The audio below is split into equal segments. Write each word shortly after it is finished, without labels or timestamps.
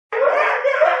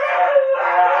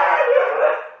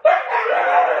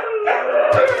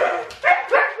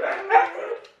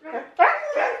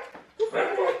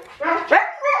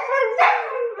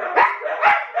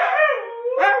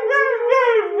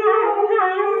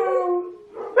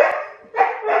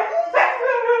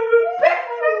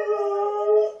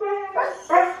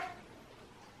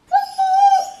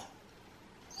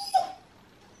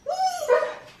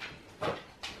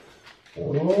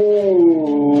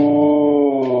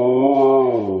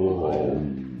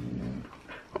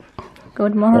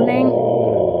Good morning.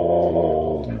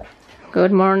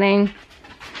 Good morning.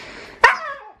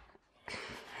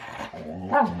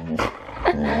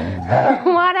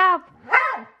 What up?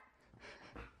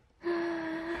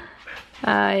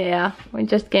 Yeah, we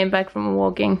just came back from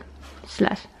walking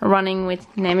 / running with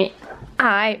Nemi.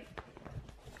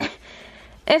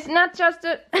 It's not just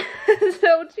a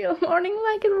so chill morning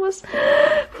like it was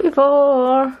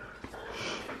before.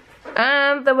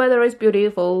 And the weather is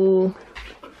beautiful.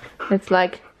 It's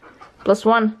like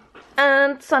 +1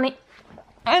 and sunny.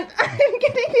 And I'm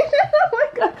getting it. Oh my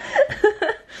god.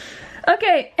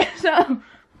 Okay, so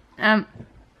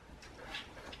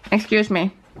excuse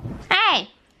me. Hey!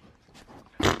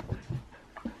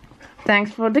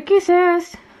 Thanks for the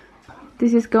kisses.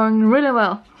 This is going really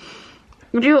well.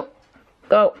 Would you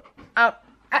go out?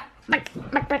 Back.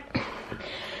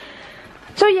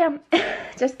 So yeah,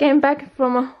 just came back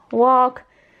from a walk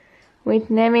with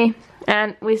Nemi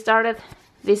and we started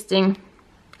this thing.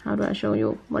 How do I show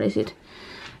you? What is it?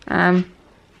 So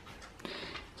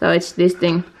it's this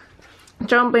thing.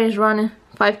 Jumpers run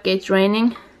 5K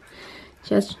training.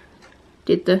 Just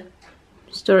did the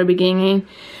story beginning.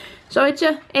 So it's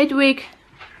a 8-week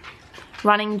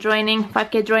running training,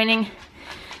 5K training,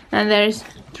 and there's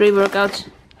 3 workouts.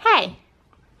 Hey,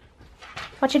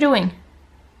 what you doing?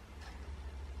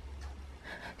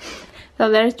 So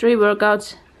there's 3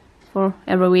 workouts for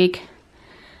every week.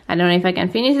 I don't know if I can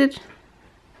finish it.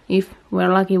 If we're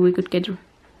lucky, we could get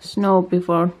snow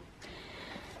before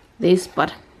this,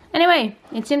 but anyway,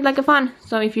 it seemed like a fun.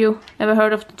 So if you ever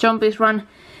heard of the Chompies run,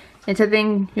 it's a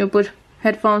thing you put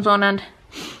headphones on and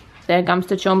there comes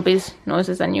the Chompies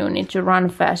noises and you need to run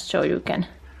fast so you can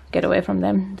get away from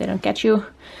them. They don't catch you.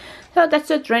 So that's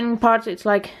the training part. It's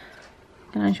like,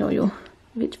 can I show you?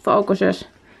 It focuses.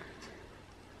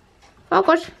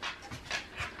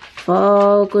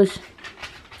 Focus.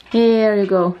 Here you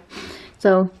go.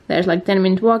 So there's like 10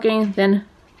 minutes walking, then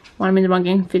 1 minute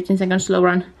walking, 15 seconds slow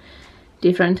run.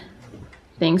 Different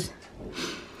things.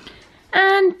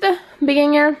 And the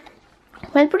beginner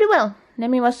went pretty well.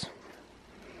 Nemi was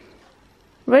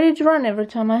ready to run every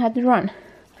time I had to run.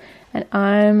 And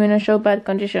I'm in a so bad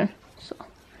condition. So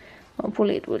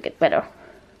hopefully it will get better.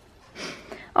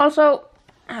 Also,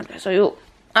 how do I show you?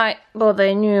 I bought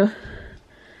a new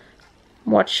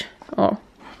watch, or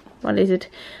what is it?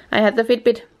 I had the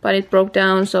Fitbit, but it broke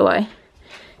down, so I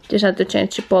decided to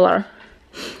change to Polar.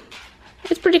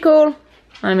 It's pretty cool.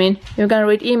 I mean, you can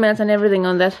read emails and everything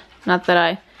on that. Not that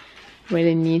I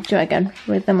really need to, I can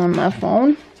read them on my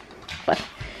phone. But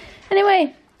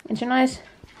anyway, it's a nice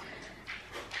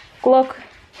clock,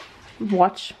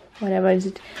 watch, whatever is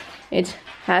it. It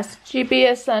has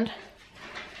GPS and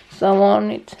so on.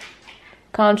 It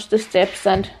counts the steps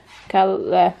and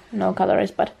no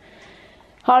calories, but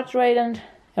heart rate and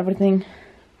everything.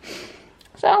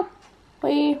 So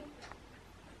we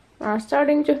are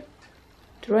starting to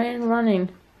train running,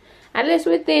 at least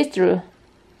with these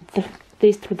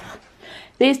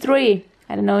three.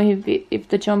 I don't know if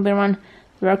the jumping run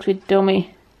works with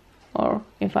Tommy or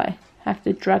if I have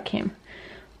to drag him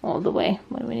all the way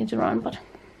when we need to run, but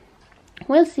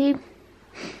we'll see.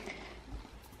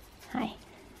 Hi.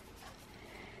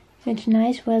 It's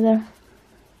nice weather,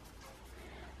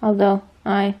 although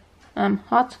I am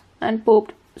hot and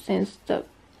pooped since the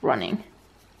running.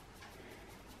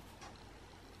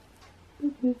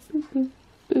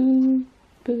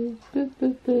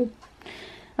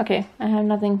 Okay, I have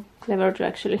nothing clever to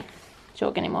actually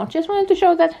joke anymore. Just wanted to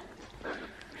show that.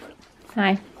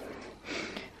 Hi.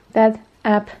 That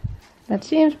app, that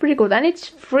seems pretty good, and it's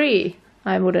free.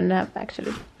 I wouldn't have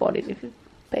actually bought it if it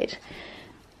paid.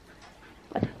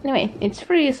 But anyway, it's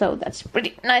free, so that's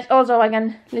pretty nice. Also, I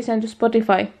can listen to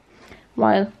Spotify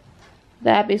while the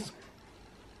app is...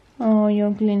 Oh,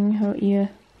 you're cleaning her ear.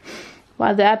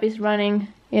 While the app is running,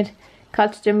 it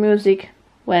cuts the music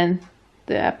when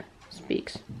the app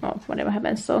speaks or whatever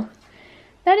happens. So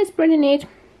that is pretty neat.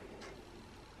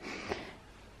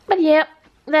 But yeah,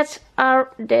 that's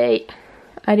our day.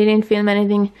 I didn't film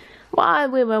anything while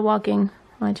we were walking.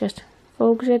 I just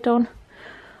focused on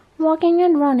walking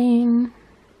and running.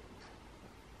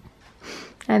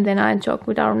 And then I talked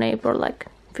with our neighbor like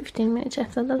 15 minutes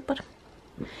after that, but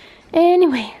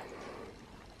anyway.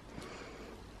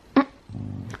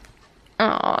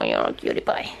 Oh, you're a cutie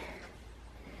pie.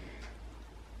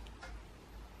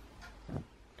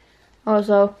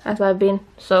 Also, as I've been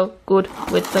so good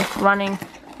with the running,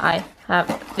 I have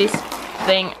this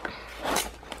thing.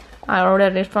 I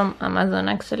ordered it from Amazon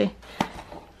actually.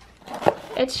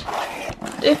 It's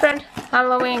different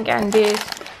Halloween candies.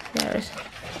 There is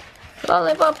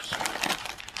lollipops,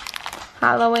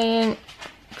 Halloween,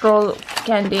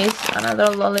 candies, another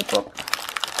lollipop.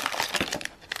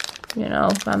 You know,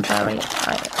 vampire,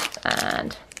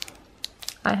 and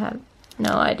I have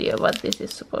no idea what this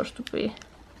is supposed to be.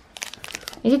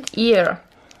 Is it ear?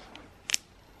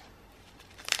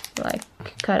 Like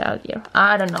cut out ear?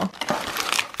 I don't know.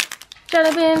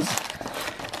 Jelly beans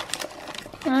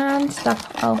and stuff.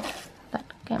 Oh, that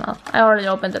came out. I already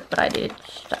opened it, but I did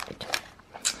stop it.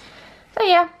 So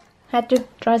yeah, had to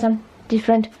try some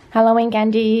different Halloween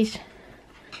candies.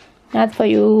 Not for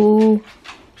you.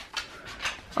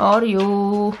 Or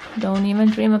you. Don't even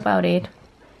dream about it.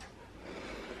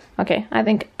 Okay, I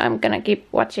think I'm gonna keep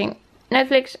watching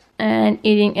Netflix and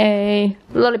eating a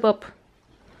lollipop.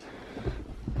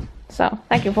 So,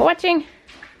 thank you for watching.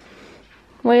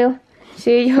 We'll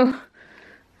see you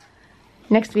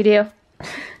next video.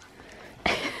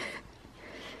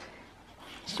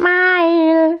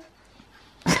 Smile.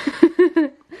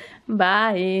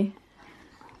 Bye.